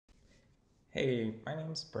Hey, my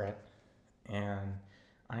name's Brett, and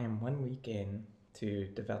I am 1 week in to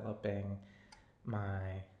developing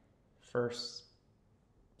my first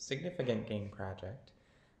significant game project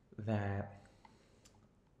that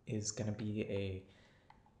is going to be a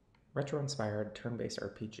retro-inspired turn-based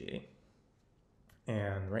RPG.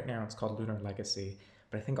 And right now it's called Lunar Legacy,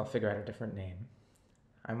 but I think I'll figure out a different name.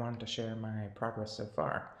 I wanted to share my progress so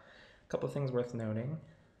far. A couple things worth noting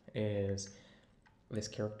is this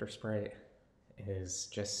character sprite is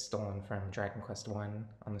just stolen from Dragon Quest I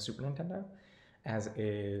on the Super Nintendo, as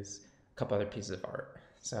is a couple other pieces of art.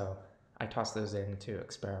 So I tossed those in to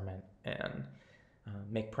experiment and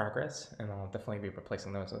make progress, and I'll definitely be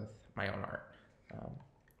replacing those with my own art.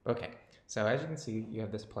 Okay, so as you can see, you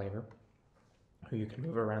have this player who you can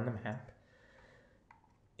move around the map.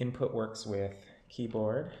 Input works with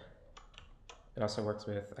keyboard. It also works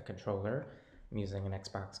with a controller. I'm using an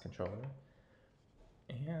Xbox controller.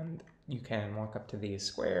 And you can walk up to these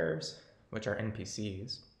squares, which are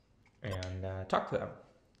NPCs, and talk to them.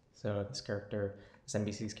 So this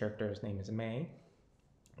NPC's character's name is May.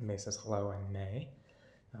 May says, "Hello, I'm May."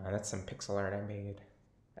 That's some pixel art I made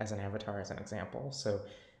as an avatar as an example. So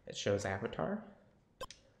it shows avatar.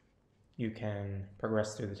 You can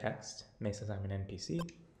progress through the text. May says, "I'm an NPC."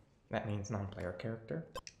 That means non-player character.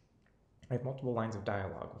 I have multiple lines of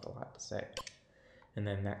dialogue with a lot to say. And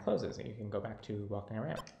then that closes, and you can go back to walking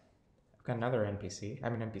around. I've got another NPC.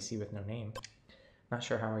 I'm an NPC with no name. Not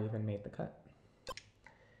sure how I even made the cut.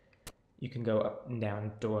 You can go up and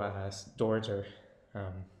down doors or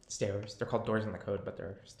stairs. They're called doors in the code, but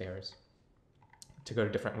they're stairs to go to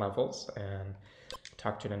different levels and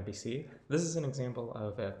talk to an NPC. This is an example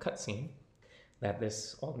of a cutscene that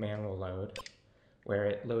this old man will load, where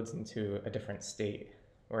it loads into a different state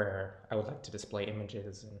where I would like to display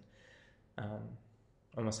images and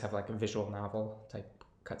almost have like a visual novel type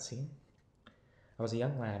cutscene. I was a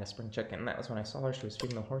young lad, a spring chicken. That was when I saw her. She was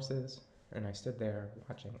feeding the horses, and I stood there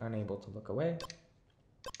watching, unable to look away.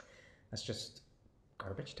 That's just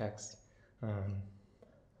garbage text.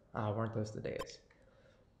 Weren't those the days?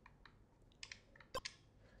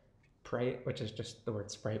 Sprite, which is just the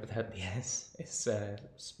word sprite without the S, is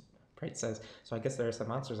Sprite says, "So I guess there are some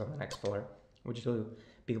monsters on the next floor. Would you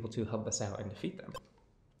be able to help us out and defeat them?"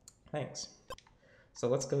 Thanks. So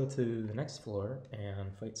let's go to the next floor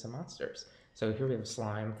and fight some monsters. So here we have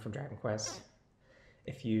slime from Dragon Quest.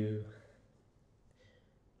 If you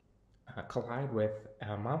collide with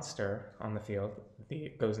a monster on the field,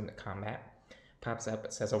 it goes into combat, pops up,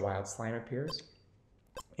 it says a wild slime appears,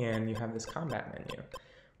 and you have this combat menu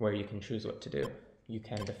where you can choose what to do. You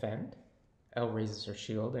can defend. L raises her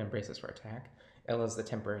shield and braces for attack. L is the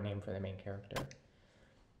temporary name for the main character.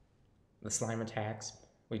 The slime attacks.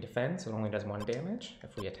 We defend, so it only does 1 damage.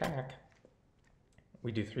 If we attack,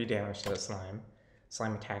 we do 3 damage to the slime.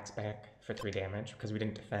 Slime attacks back for 3 damage because we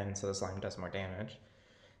didn't defend, so the slime does more damage.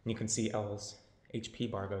 And you can see L's HP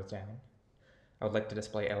bar goes down. I would like to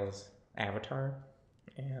display L's avatar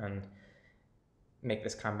and make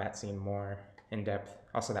this combat scene more in-depth.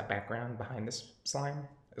 Also, that background behind this slime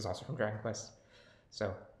is also from Dragon Quest.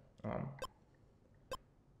 So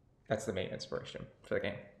that's the main inspiration for the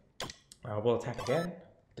game. We'll attack again.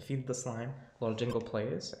 Defeated the slime, a little jingle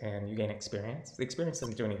plays, and you gain experience. The experience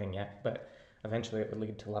doesn't do anything yet, but eventually it would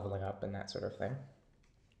lead to leveling up and that sort of thing.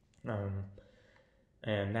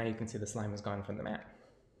 And now you can see the slime is gone from the map.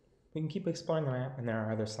 We can keep exploring the map, and there are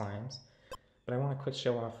other slimes, but I want to quick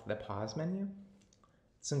show off the pause menu.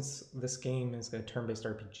 Since this game is a turn-based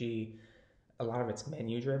RPG, a lot of it's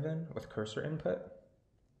menu-driven with cursor input,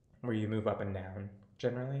 where you move up and down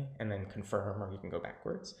generally, and then confirm, or you can go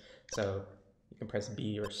backwards. So you can press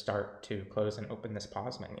B or start to close and open this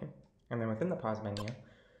pause menu. And then within the pause menu,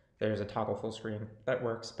 there's a toggle full screen. That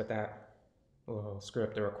works, but that will screw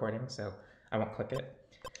up the recording, so I won't click it.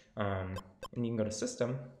 And you can go to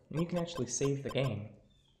System, and you can actually save the game.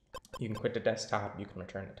 You can quit the desktop, you can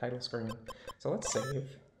return to title screen. So let's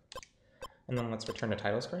save, and then let's return to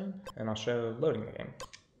title screen, and I'll show loading the game.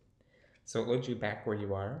 So it loads you back where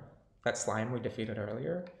you are. That slime we defeated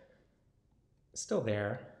earlier is still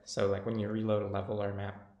there. So like when you reload a level or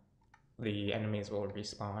map, the enemies will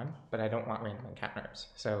respawn, but I don't want random encounters.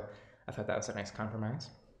 So I thought that was a nice compromise.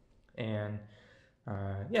 And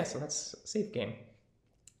yeah, so that's save game.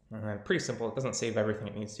 Pretty simple. It doesn't save everything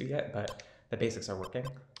it needs to yet, but the basics are working.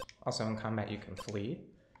 Also in combat you can flee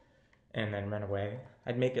and then run away.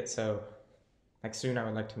 I'd make it so, like soon I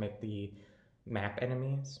would like to make the map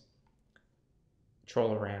enemies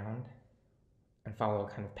troll around and follow a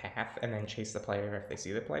kind of path and then chase the player if they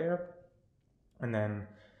see the player. And then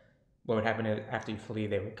what would happen is after you flee,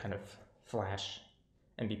 they would kind of flash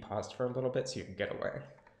and be paused for a little bit so you can get away.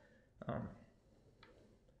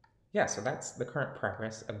 Yeah, so that's the current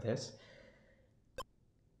progress of this.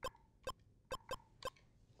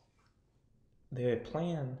 The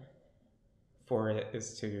plan for it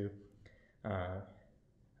is to,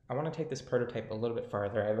 I want to take this prototype a little bit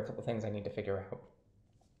farther. I have a couple things I need to figure out.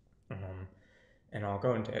 And I'll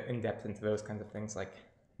go in depth into those kinds of things like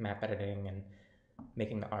map editing and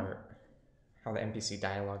making the art, how the NPC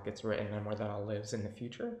dialogue gets written, and where that all lives in the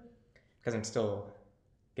future, because I'm still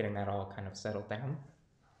getting that all kind of settled down.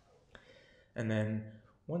 And then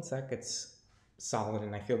once that gets solid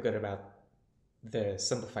and I feel good about the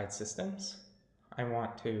simplified systems, I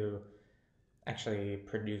want to actually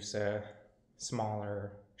produce a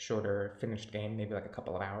smaller, shorter, finished game, maybe like a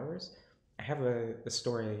couple of hours. I have the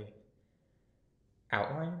story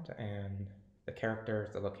outlined and the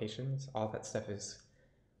characters, the locations, all that stuff is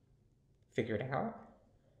figured out,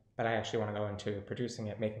 but I actually want to go into producing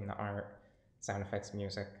it, making the art, sound effects,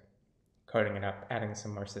 music, coding it up, adding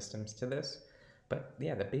some more systems to this. But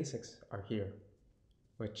yeah, the basics are here,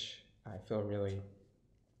 which I feel really,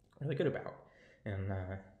 really good about, and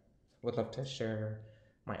would love to share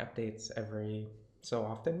my updates every so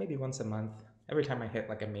often, maybe once a month, every time I hit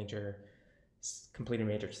like complete a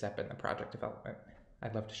major step in the project development.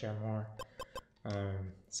 I'd love to share more.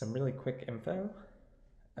 Some really quick info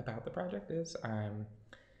about the project is I'm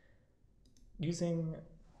using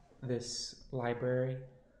this library,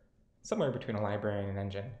 somewhere between a library and an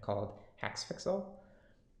engine, called Haxfixel.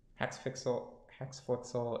 Haxfixel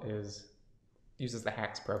uses the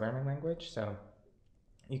Hax programming language, so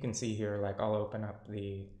you can see here, like, I'll open up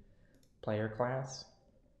the player class.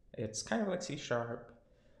 It's kind of like C#.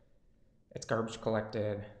 It's garbage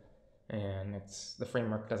collected, and the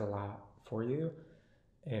framework does a lot for you.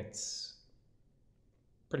 It's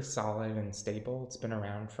pretty solid and stable. It's been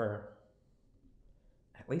around for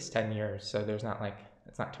at least 10 years, so it's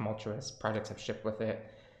not tumultuous. Projects have shipped with it.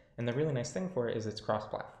 And the really nice thing for it is it's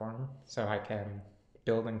cross-platform, so I can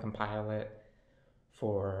build and compile it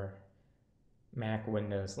for Mac,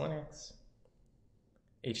 Windows, Linux,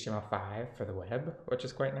 HTML5 for the web, which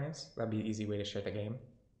is quite nice. That'd be an easy way to share the game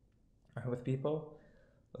with people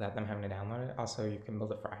without them having to download it. Also, you can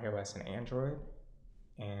build it for iOS and Android,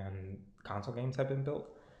 and console games have been built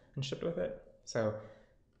and shipped with it. So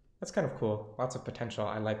that's kind of cool. Lots of potential.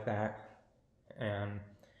 I like that. And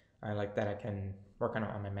I like that I can work on it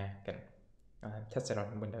on my Mac and test it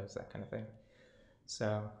on Windows, that kind of thing.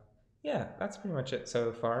 So yeah, that's pretty much it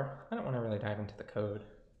so far. I don't want to really dive into the code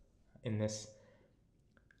in this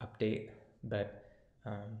update, but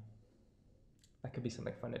that could be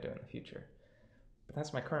something fun to do in the future. But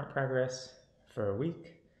that's my current progress for a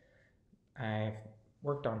week. I've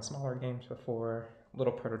worked on smaller games before,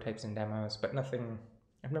 little prototypes and demos, but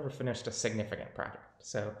I've never finished a significant project.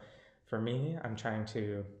 So for me, I'm trying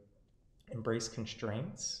to embrace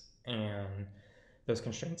constraints, and those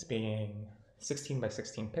constraints being 16 by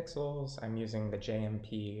 16 pixels. I'm using the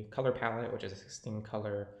JMP color palette, which is a 16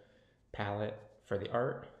 color palette for the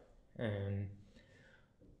art, and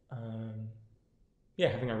yeah,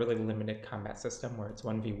 having a really limited combat system where it's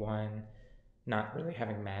 1v1, not really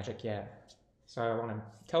having magic yet. So I want to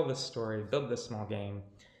tell this story, build this small game,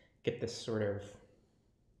 get this sort of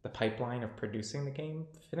the pipeline of producing the game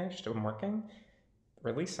finished and working,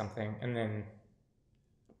 release something, and then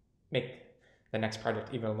make the next project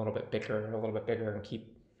even a little bit bigger, and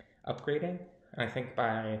keep upgrading. And I think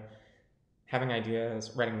by having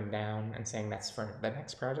ideas, writing them down, and saying that's for the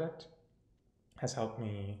next project has helped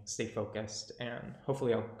me stay focused, and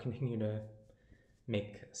hopefully I'll continue to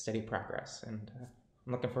make steady progress, and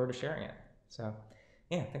I'm looking forward to sharing it. So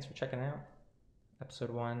yeah, thanks for checking out episode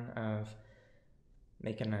 1 of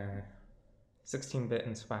making a 16-bit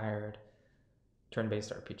inspired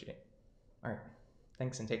turn-based RPG. All right,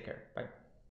 thanks and take care. Bye.